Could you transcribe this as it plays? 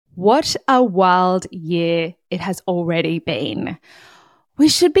What a wild year it has already been. We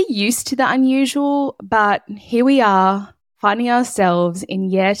should be used to the unusual, but here we are, finding ourselves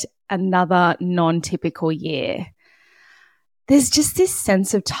in yet another non-typical year. There's just this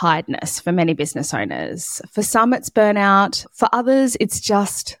sense of tiredness for many business owners. For some, it's burnout. For others, it's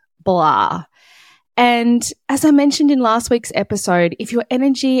just blah. And as I mentioned in last week's episode, if your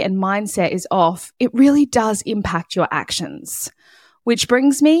energy and mindset is off, it really does impact your actions. Which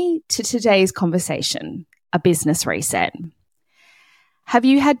brings me to today's conversation, a business reset. Have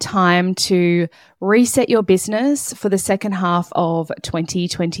you had time to reset your business for the second half of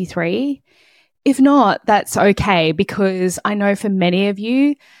 2023? If not, that's okay, because I know for many of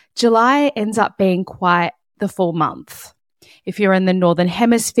you, July ends up being quite the full month. If you're in the Northern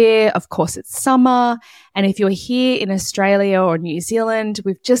Hemisphere, of course it's summer. And if you're here in Australia or New Zealand,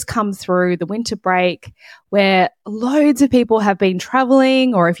 we've just come through the winter break where loads of people have been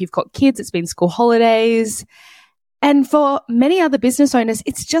traveling, or if you've got kids, it's been school holidays. And for many other business owners,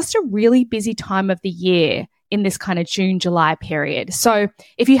 it's just a really busy time of the year in this kind of June, July period. So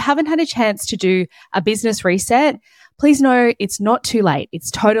if you haven't had a chance to do a business reset, please know it's not too late. It's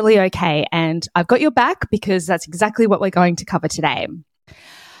totally okay. And I've got your back because that's exactly what we're going to cover today.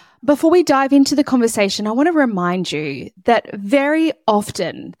 Before we dive into the conversation, I want to remind you that very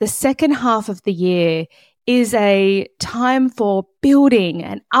often the second half of the year is a time for building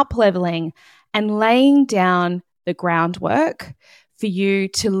and up-leveling and laying down the groundwork for you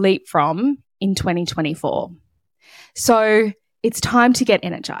to leap from in 2024. So it's time to get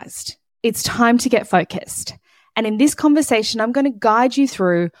energized. It's time to get focused. And in this conversation, I'm going to guide you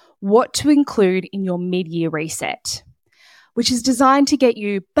through what to include in your mid-year reset, which is designed to get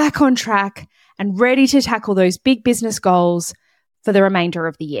you back on track and ready to tackle those big business goals for the remainder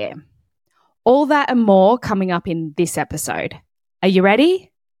of the year. All that and more coming up in this episode. Are you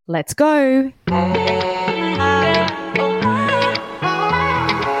ready? Let's go.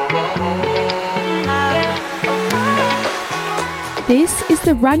 This is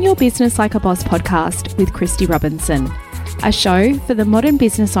the Run Your Business Like a Boss podcast with Christy Robinson, a show for the modern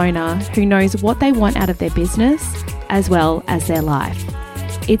business owner who knows what they want out of their business as well as their life.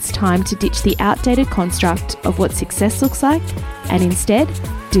 It's time to ditch the outdated construct of what success looks like and instead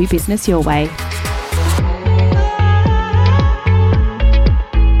do business your way.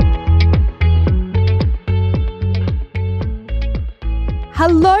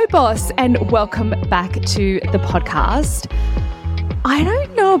 Hello, boss, and welcome back to the podcast. I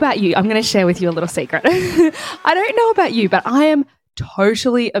don't know about you. I'm going to share with you a little secret. I don't know about you, but I am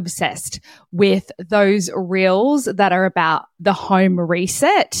totally obsessed with those reels that are about the home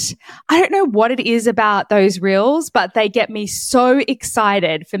reset. I don't know what it is about those reels, but they get me so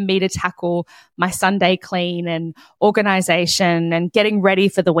excited for me to tackle my Sunday clean and organization and getting ready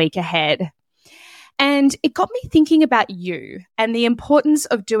for the week ahead. And it got me thinking about you and the importance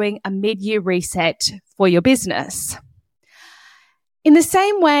of doing a mid-year reset for your business. In the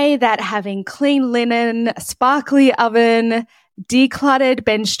same way that having clean linen, a sparkly oven, decluttered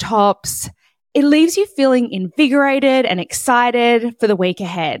bench tops, it leaves you feeling invigorated and excited for the week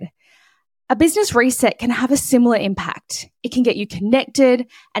ahead. A business reset can have a similar impact. It can get you connected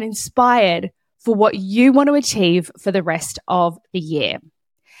and inspired for what you want to achieve for the rest of the year.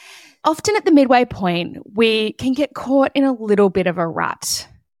 Often at the midway point, we can get caught in a little bit of a rut,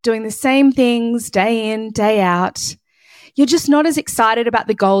 doing the same things day in, day out. You're just not as excited about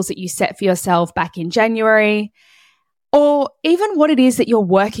the goals that you set for yourself back in January, or even what it is that you're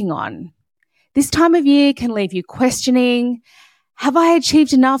working on. This time of year can leave you questioning, have I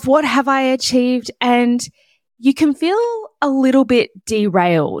achieved enough? What have I achieved? And you can feel a little bit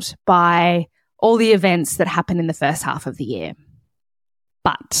derailed by all the events that happen in the first half of the year.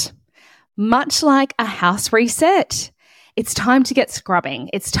 But much like a house reset, it's time to get scrubbing.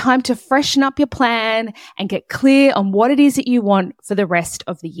 It's time to freshen up your plan and get clear on what it is that you want for the rest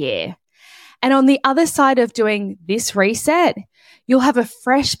of the year. And on the other side of doing this reset, you'll have a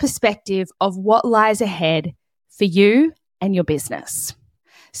fresh perspective of what lies ahead for you and your business.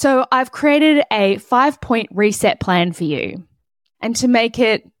 So I've created a 5-point reset plan for you. And to make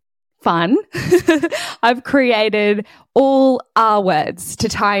it fun, I've created all R words to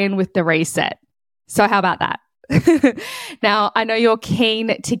tie in with the reset. So how about that? Now, I know you're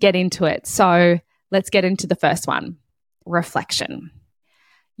keen to get into it, so let's get into the first one, reflection.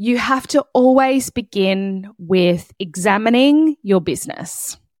 You have to always begin with examining your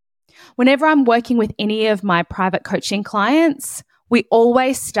business. Whenever I'm working with any of my private coaching clients, we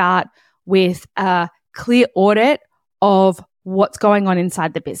always start with a clear audit of what's going on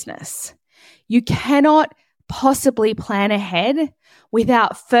inside the business. You cannot possibly plan ahead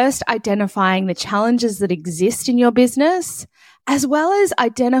without first identifying the challenges that exist in your business, as well as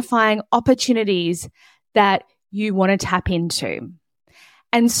identifying opportunities that you want to tap into.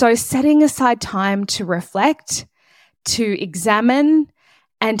 And so setting aside time to reflect, to examine,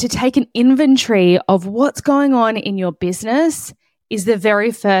 and to take an inventory of what's going on in your business is the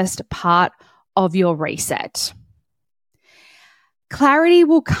very first part of your reset. Clarity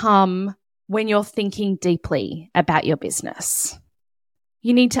will come when you're thinking deeply about your business.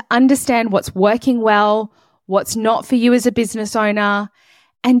 You need to understand what's working well, what's not for you as a business owner,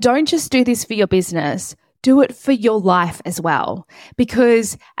 and don't just do this for your business. Do it for your life as well.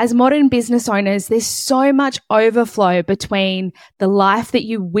 Because as modern business owners, there's so much overflow between the life that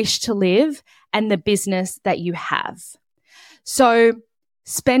you wish to live and the business that you have. So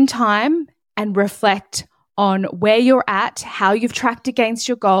spend time and reflect on where you're at, how you've tracked against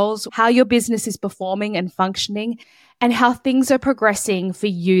your goals, how your business is performing and functioning, and how things are progressing for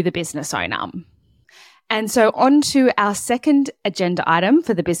you, the business owner. And so on to our second agenda item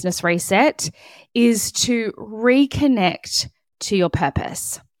for the business reset is to reconnect to your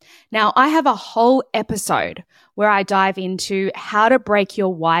purpose. Now, I have a whole episode where I dive into how to break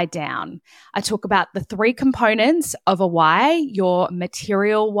your why down. I talk about the 3 components of a why: your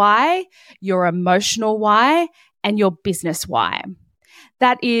material why, your emotional why, and your business why.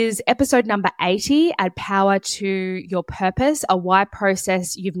 That is episode number 80, Add Power to Your Purpose, a why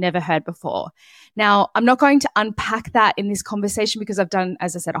process you've never heard before. Now, I'm not going to unpack that in this conversation because I've done,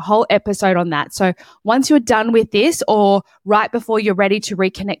 as I said, a whole episode on that. So once you're done with this, or right before you're ready to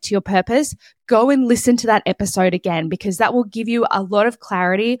reconnect to your purpose, go and listen to that episode again, because that will give you a lot of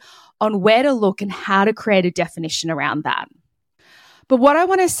clarity on where to look and how to create a definition around that. But what I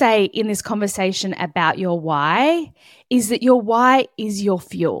want to say in this conversation about your why is that your why is your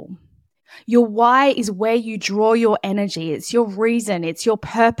fuel. Your why is where you draw your energy. It's your reason. It's your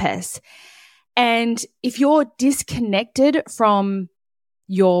purpose. And if you're disconnected from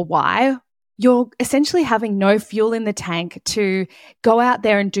your why, you're essentially having no fuel in the tank to go out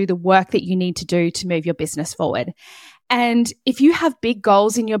there and do the work that you need to do to move your business forward. And if you have big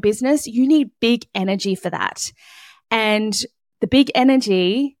goals in your business, you need big energy for that. And the big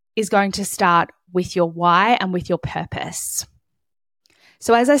energy is going to start with your why and with your purpose.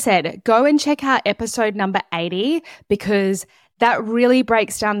 So as I said, go and check out episode number 80, because that really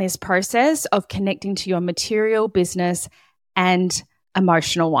breaks down this process of connecting to your material, business, and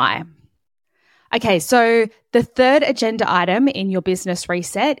emotional why. Okay, so the third agenda item in your business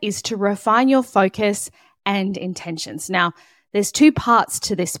reset is to refine your focus and intentions. Now, there's 2 parts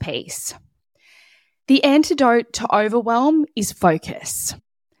to this piece. The antidote to overwhelm is focus.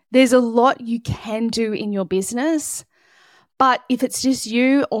 There's a lot you can do in your business, but if it's just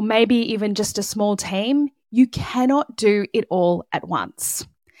you, or maybe even just a small team, you cannot do it all at once.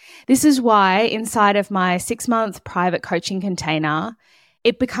 This is why inside of my 6-month private coaching container,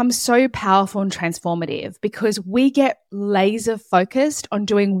 it becomes so powerful and transformative, because we get laser focused on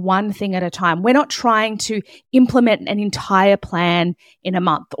doing one thing at a time. We're not trying to implement an entire plan in a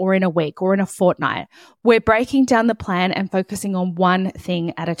month or in a week or in a fortnight. We're breaking down the plan and focusing on one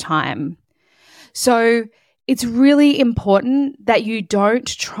thing at a time. So it's really important that you don't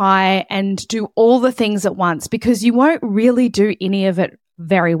try and do all the things at once, because you won't really do any of it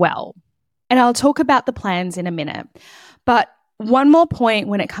very well. And I'll talk about the plans in a minute. But one more point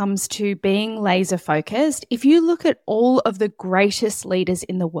when it comes to being laser focused: if you look at all of the greatest leaders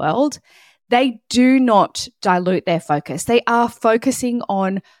in the world, they do not dilute their focus. They are focusing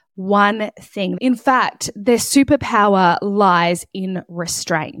on one thing. In fact, their superpower lies in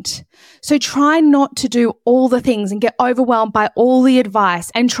restraint. So try not to do all the things and get overwhelmed by all the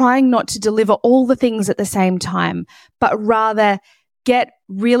advice, and trying not to deliver all the things at the same time, but rather get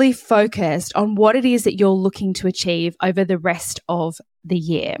really focused on what it is that you're looking to achieve over the rest of the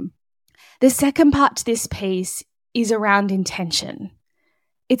year. The second part to this piece is around intention.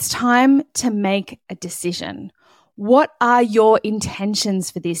 It's time to make a decision. What are your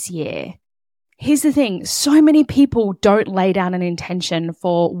intentions for this year? Here's the thing. So many people don't lay down an intention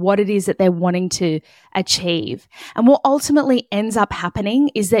for what it is that they're wanting to achieve. And what ultimately ends up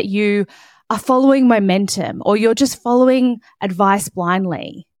happening is that you are following momentum, or you're just following advice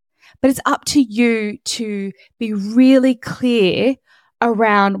blindly. But it's up to you to be really clear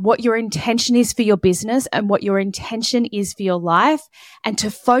around what your intention is for your business and what your intention is for your life, and to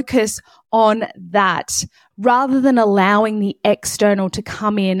focus on that rather than allowing the external to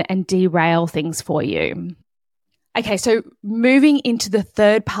come in and derail things for you. Okay, so moving into the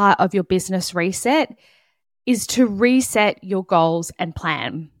third part of your business reset is to reset your goals and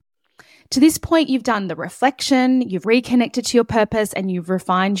plan. To this point, you've done the reflection, you've reconnected to your purpose, and you've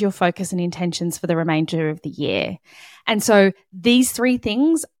refined your focus and intentions for the remainder of the year. And so these three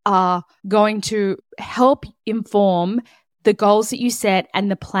things are going to help inform the goals that you set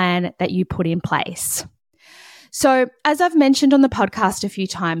and the plan that you put in place. So as I've mentioned on the podcast a few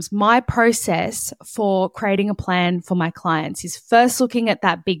times, my process for creating a plan for my clients is first looking at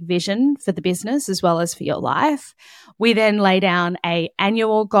that big vision for the business as well as for your life. We then lay down an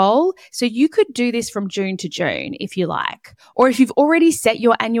annual goal. So you could do this from June to June if you like. Or if you've already set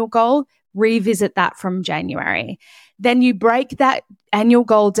your annual goal, revisit that from January. Then you break that annual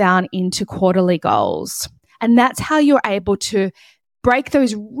goal down into quarterly goals. And that's how you're able to break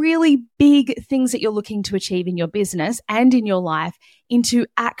those really big things that you're looking to achieve in your business and in your life into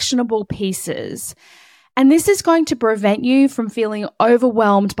actionable pieces. And this is going to prevent you from feeling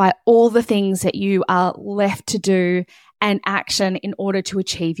overwhelmed by all the things that you are left to do and action in order to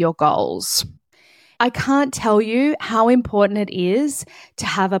achieve your goals. I can't tell you how important it is to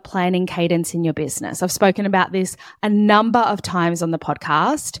have a planning cadence in your business. I've spoken about this a number of times on the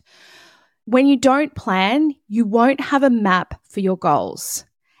podcast. When you don't plan, you won't have a map for your goals.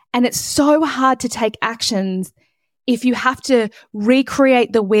 And it's so hard to take actions if you have to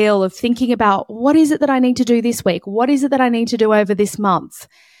recreate the wheel of thinking about what is it that I need to do this week? What is it that I need to do over this month?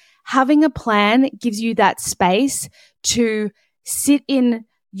 Having a plan gives you that space to sit in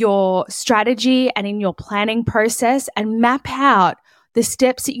your strategy and in your planning process and map out the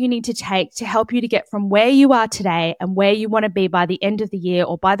steps that you need to take to help you to get from where you are today and where you want to be by the end of the year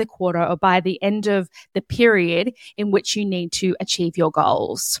or by the quarter or by the end of the period in which you need to achieve your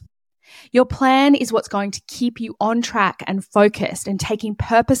goals. Your plan is what's going to keep you on track and focused and taking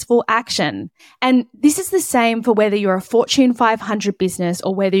purposeful action. And this is the same for whether you're a Fortune 500 business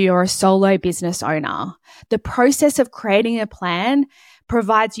or whether you're a solo business owner. The process of creating a plan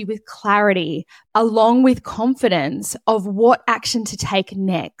provides you with clarity along with confidence of what action to take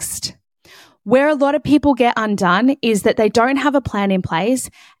next. Where a lot of people get undone is that they don't have a plan in place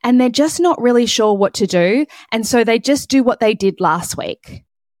and they're just not really sure what to do. And so they just do what they did last week.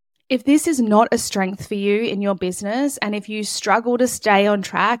 If this is not a strength for you in your business, and if you struggle to stay on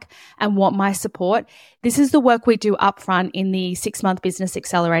track and want my support, this is the work we do upfront in the 6-month Business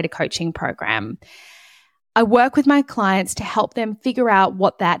Accelerator Coaching Program. I work with my clients to help them figure out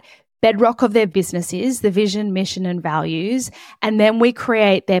what that bedrock of their business is, the vision, mission, and values. And then we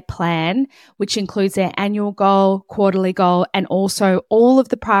create their plan, which includes their annual goal, quarterly goal, and also all of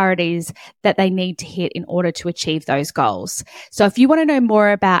the priorities that they need to hit in order to achieve those goals. So if you want to know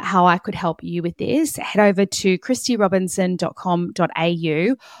more about how I could help you with this, head over to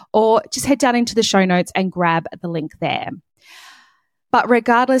christyrobinson.com.au or just head down into the show notes and grab the link there. But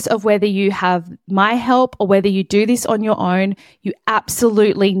regardless of whether you have my help or whether you do this on your own, you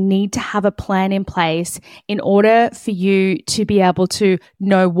absolutely need to have a plan in place in order for you to be able to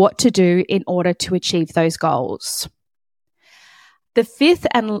know what to do in order to achieve those goals. The fifth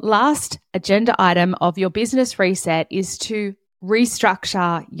and last agenda item of your business reset is to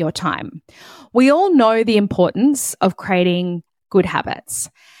restructure your time. We all know the importance of creating good habits.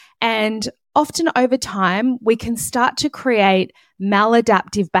 And often over time, we can start to create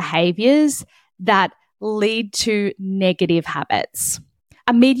maladaptive behaviors that lead to negative habits.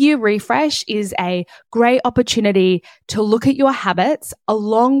 A mid-year refresh is a great opportunity to look at your habits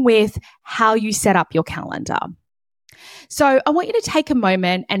along with how you set up your calendar. So I want you to take a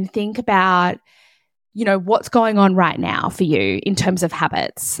moment and think about, what's going on right now for you in terms of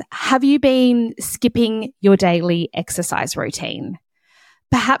habits. Have you been skipping your daily exercise routine?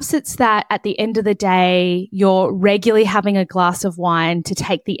 Perhaps it's that at the end of the day, you're regularly having a glass of wine to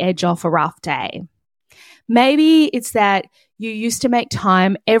take the edge off a rough day. Maybe it's that you used to make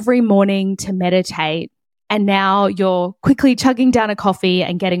time every morning to meditate and now you're quickly chugging down a coffee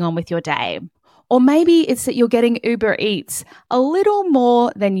and getting on with your day. Or maybe it's that you're getting Uber Eats a little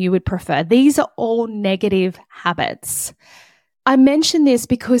more than you would prefer. These are all negative habits. I mention this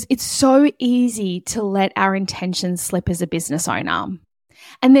because it's so easy to let our intentions slip as a business owner.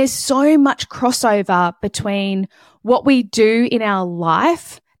 And there's so much crossover between what we do in our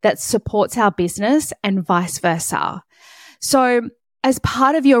life that supports our business and vice versa. So as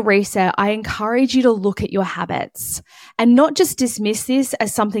part of your reset, I encourage you to look at your habits and not just dismiss this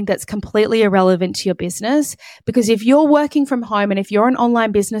as something that's completely irrelevant to your business. Because if you're working from home and if you're an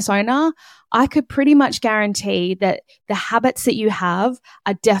online business owner, I could pretty much guarantee that the habits that you have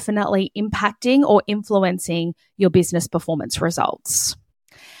are definitely impacting or influencing your business performance results.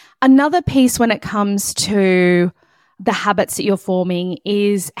 Another piece when it comes to the habits that you're forming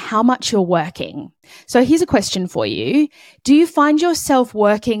is how much you're working. So here's a question for you. Do you find yourself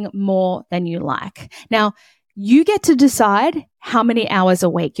working more than you like? Now, you get to decide how many hours a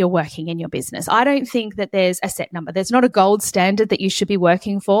week you're working in your business. I don't think that there's a set number. There's not a gold standard that you should be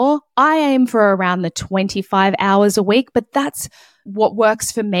working for. I aim for around the 25 hours a week, but that's what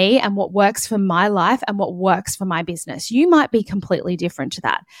works for me and what works for my life and what works for my business. You might be completely different to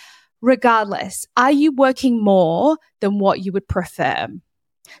that. Regardless, are you working more than what you would prefer?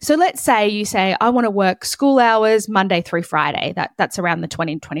 So let's say you say, I want to work school hours Monday through Friday. That's around the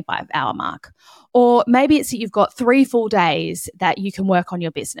 20, 25 hour mark. Or maybe it's that you've got 3 full days that you can work on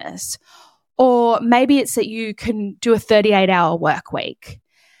your business. Or maybe it's that you can do a 38-hour work week.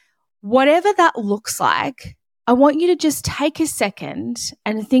 Whatever that looks like, I want you to just take a second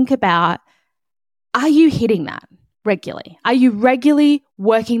and think about, are you hitting that regularly? Are you regularly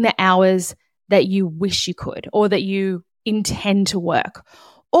working the hours that you wish you could or that you intend to work?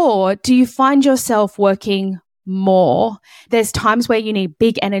 Or do you find yourself working more? There's times where you need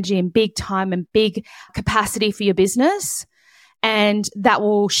big energy and big time and big capacity for your business, and that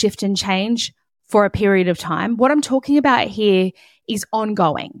will shift and change for a period of time. What I'm talking about here is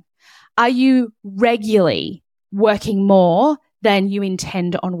ongoing. Are you regularly working more than you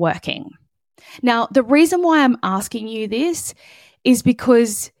intend on working? Now, the reason why I'm asking you this is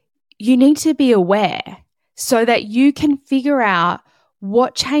because you need to be aware so that you can figure out,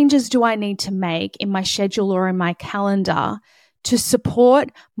 what changes do I need to make in my schedule or in my calendar to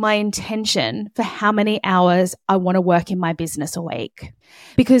support my intention for how many hours I want to work in my business a week?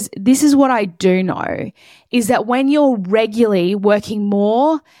 Because this is what I do know, is that when you're regularly working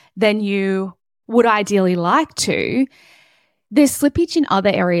more than you would ideally like to, there's slippage in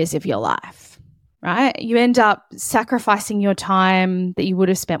other areas of your life. Right? You end up sacrificing your time that you would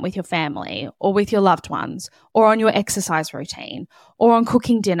have spent with your family or with your loved ones or on your exercise routine or on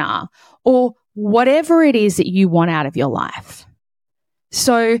cooking dinner or whatever it is that you want out of your life.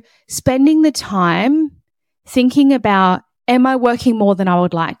 So spending the time thinking about, am I working more than I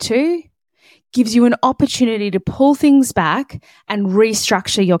would like to, gives you an opportunity to pull things back and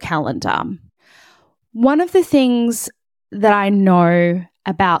restructure your calendar. One of the things that I know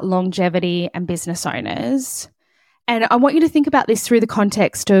about longevity and business owners, and I want you to think about this through the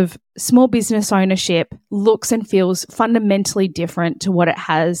context of small business ownership looks and feels fundamentally different to what it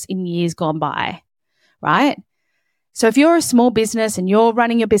has in years gone by, right? So if you're a small business and you're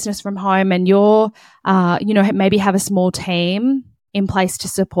running your business from home and you're, maybe have a small team in place to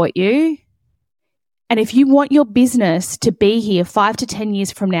support you, and if you want your business to be here 5 to 10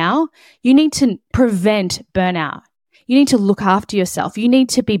 years from now, you need to prevent burnout. You need to look after yourself. You need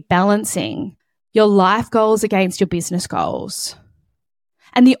to be balancing your life goals against your business goals.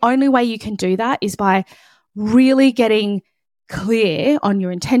 And the only way you can do that is by really getting clear on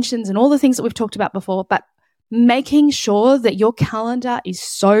your intentions and all the things that we've talked about before, but making sure that your calendar is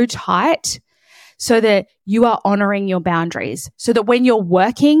so tight so that you are honoring your boundaries, so that when you're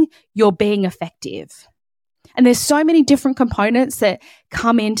working, you're being effective. And there's so many different components that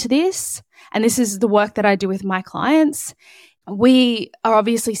come into this. And this is the work that I do with my clients. We are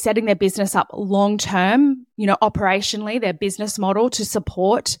obviously setting their business up long-term, operationally, their business model to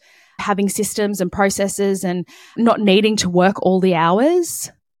support having systems and processes and not needing to work all the hours.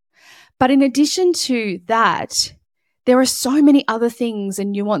 But in addition to that, there are so many other things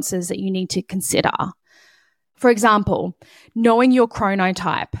and nuances that you need to consider. For example, knowing your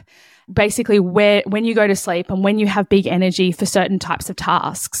chronotype, basically when you go to sleep and when you have big energy for certain types of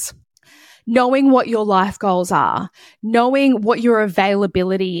tasks. Knowing what your life goals are, knowing what your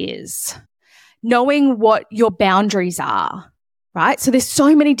availability is, knowing what your boundaries are, right? So there's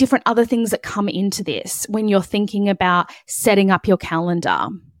so many different other things that come into this when you're thinking about setting up your calendar.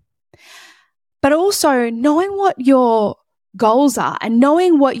 But also knowing what your goals are and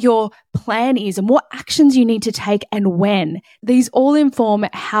knowing what your plan is and what actions you need to take and when. These all inform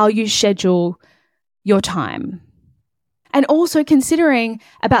how you schedule your time. And also considering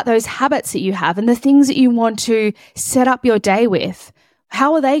about those habits that you have and the things that you want to set up your day with.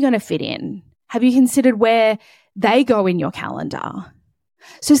 How are they going to fit in? Have you considered where they go in your calendar?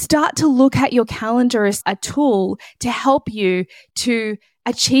 So start to look at your calendar as a tool to help you to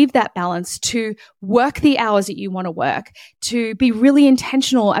achieve that balance, to work the hours that you want to work, to be really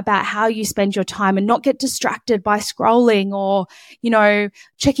intentional about how you spend your time and not get distracted by scrolling or,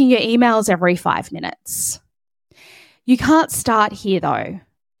 checking your emails every 5 minutes. You can't start here though.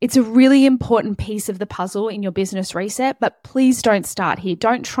 It's a really important piece of the puzzle in your business reset, but please don't start here.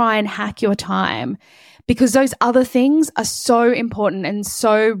 Don't try and hack your time, because those other things are so important and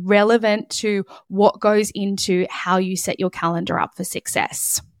so relevant to what goes into how you set your calendar up for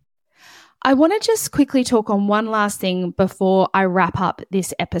success. I want to just quickly talk on one last thing before I wrap up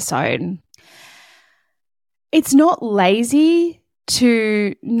this episode. It's not lazy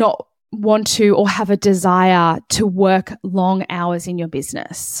to not want to or have a desire to work long hours in your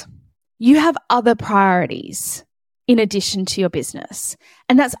business. You have other priorities in addition to your business,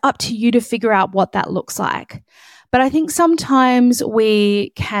 and that's up to you to figure out what that looks like. But I think sometimes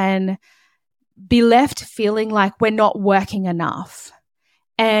we can be left feeling like we're not working enough.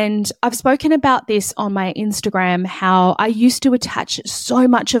 And I've spoken about this on my Instagram, how I used to attach so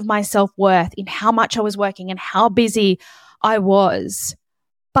much of my self-worth in how much I was working and how busy I was.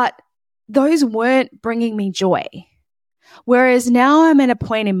 But those weren't bringing me joy. Whereas now I'm at a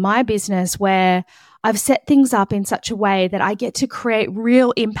point in my business where I've set things up in such a way that I get to create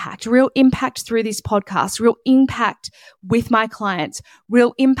real impact through this podcast, real impact with my clients,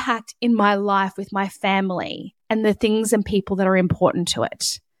 real impact in my life with my family and the things and people that are important to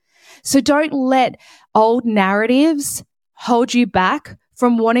it. So don't let old narratives hold you back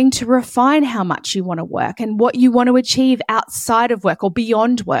from wanting to refine how much you want to work and what you want to achieve outside of work or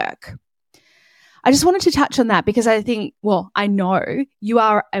beyond work. I just wanted to touch on that because I know you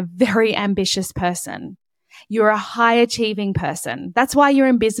are a very ambitious person. You're a high achieving person. That's why you're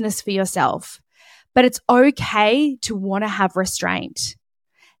in business for yourself. But it's okay to want to have restraint.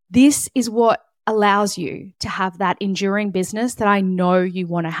 This is what allows you to have that enduring business that I know you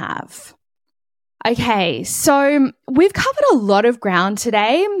want to have. Okay, so we've covered a lot of ground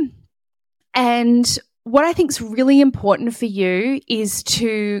today. And what I think is really important for you is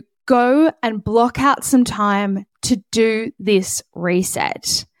to go and block out some time to do this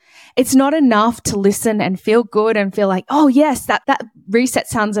reset. It's not enough to listen and feel good and feel like, oh yes, that reset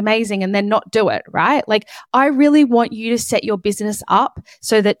sounds amazing, and then not do it, right? Like, I really want you to set your business up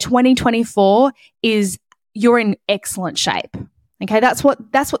so that 2024 you're in excellent shape. Okay, that's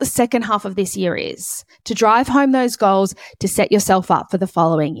what the second half of this year is, to drive home those goals, to set yourself up for the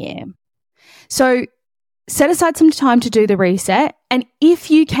following year. So set aside some time to do the reset. And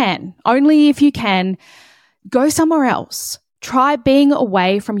if you can, only if you can, go somewhere else. Try being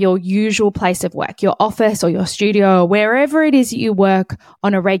away from your usual place of work, your office or your studio or wherever it is that you work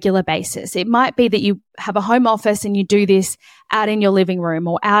on a regular basis. It might be that you have a home office and you do this out in your living room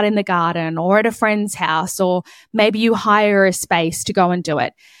or out in the garden or at a friend's house, or maybe you hire a space to go and do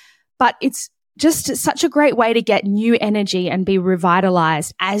it. But it's just such a great way to get new energy and be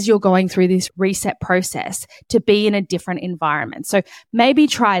revitalized as you're going through this reset process, to be in a different environment. So maybe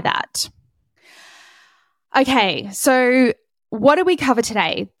try that. Okay, so what did we cover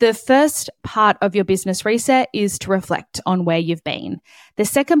today? The first part of your business reset is to reflect on where you've been. The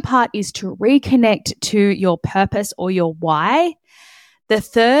second part is to reconnect to your purpose or your why. The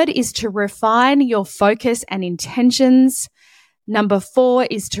third is to refine your focus and intentions. Number 4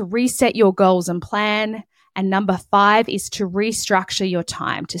 is to reset your goals and plan. And number 5 is to restructure your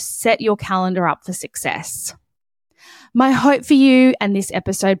time, to set your calendar up for success. My hope for you and this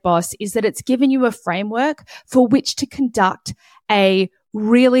episode, boss, is that it's given you a framework for which to conduct a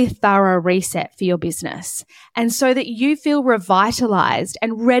really thorough reset for your business, and so that you feel revitalized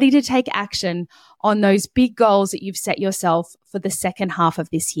and ready to take action on those big goals that you've set yourself for the second half of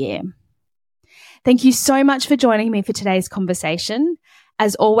this year. Thank you so much for joining me for today's conversation.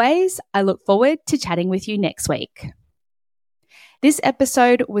 As always, I look forward to chatting with you next week. This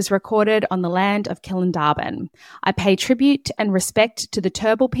episode was recorded on the land of Kilindarbin. I pay tribute and respect to the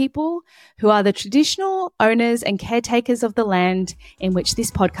Turrbal people, who are the traditional owners and caretakers of the land in which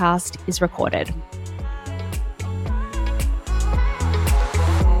this podcast is recorded.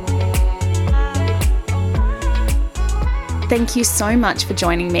 Thank you so much for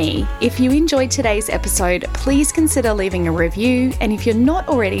joining me. If you enjoyed today's episode, please consider leaving a review. And if you're not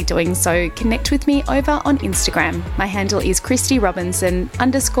already doing so, connect with me over on Instagram. My handle is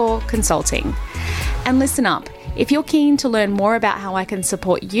Christy_Robinson_consulting. And listen up. If you're keen to learn more about how I can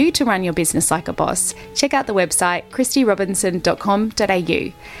support you to run your business like a boss, check out the website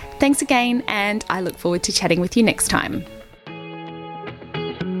christyrobinson.com.au. Thanks again, and I look forward to chatting with you next time.